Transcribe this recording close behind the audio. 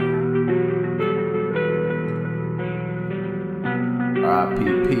R.I.P.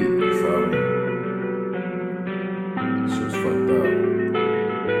 Peep, you feel me? Shit was fucked up.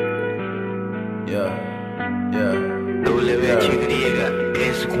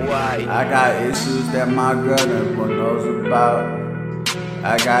 I got issues that my girl never knows about.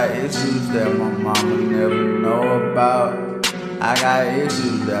 I got issues that my mama never know about. I got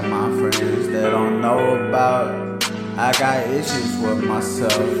issues that my friends that don't know about. I got issues with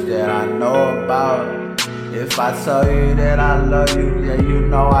myself that I know about. If I tell you that I love you, yeah, you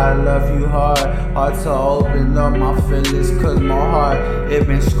know I love you hard. Hard to open up my feelings, cause my heart, it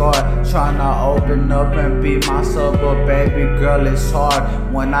been scarred. Tryna open up and be myself, but baby girl, it's hard.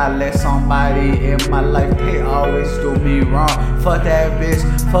 When I let somebody in my life, they always do me wrong. Fuck that bitch,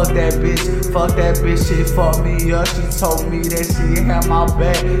 fuck that bitch, fuck that bitch, she fucked me up. She told me that she had my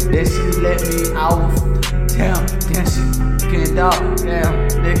back, then she let me out. Damn, then she get out. Damn,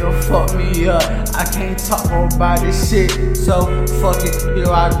 nigga, fuck me up. I can't talk about this shit, so fuck it, here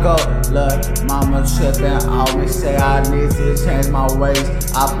I go. Look, mama trippin', always say I need to change my ways.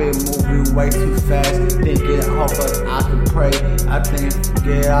 I've been moving way too fast, thinking hoping I can pray. I think,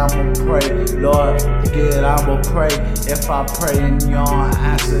 yeah, I'ma pray. Lord, yeah, I'ma pray. If I pray and you don't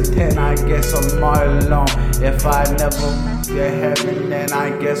answer, then I guess I'm all alone. If I never get heaven, then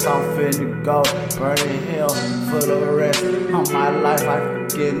I guess I'm finna go. Burning hell for the rest of my life, I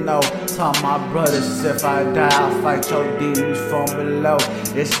get no. Tell my brothers, if I die, I'll fight your demons from below.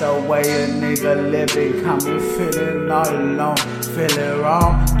 It's the way a nigga living, coming feeling all alone. Feeling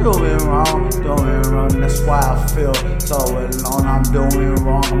wrong, doing wrong, that's why I feel so alone. I'm doing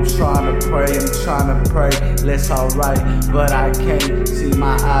wrong, I'm trying to pray, let's alright, but I can't see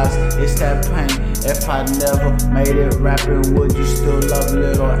my eyes, it's that pain. If I never made it rapping, would you still love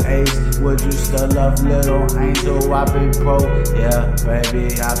little Ace? Would you still love little Angel? I've been broke, yeah,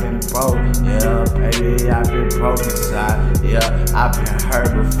 baby, I've been broke, yeah, baby, I've been broke inside, yeah, I've been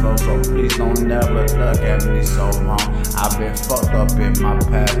hurt before, so please don't never look at me so wrong. I've been fucked up in my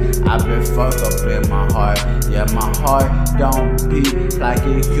past, I've been fucked up in my heart, yeah, my heart don't beat like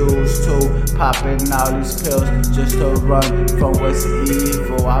it used to. Popping all these pills just to run from what's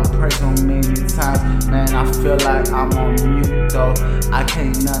evil. I pray so many times, man, I feel like I'm on mute though. I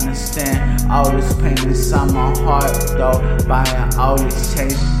can't understand all this pain inside my heart though. Buying all this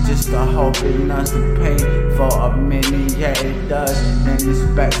change just to hope it numbs the pain for a minute, yeah it does. Then it's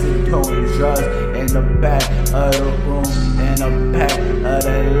back to doing drugs in the back of the room, in the back of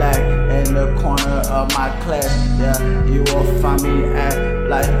the lag, in the corner of my class. Yeah, you will find me at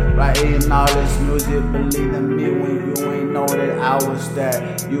like writing all this music. Believe in me when you ain't know that I was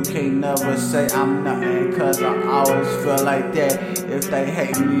that. You can't never say I'm nothing, cause I always feel like that. If they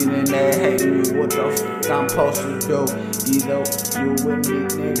hate me, then they hate me. What the fuck I'm supposed to do? Either you with me,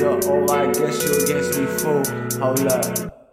 nigga, or I guess you against me, fool. Hold up.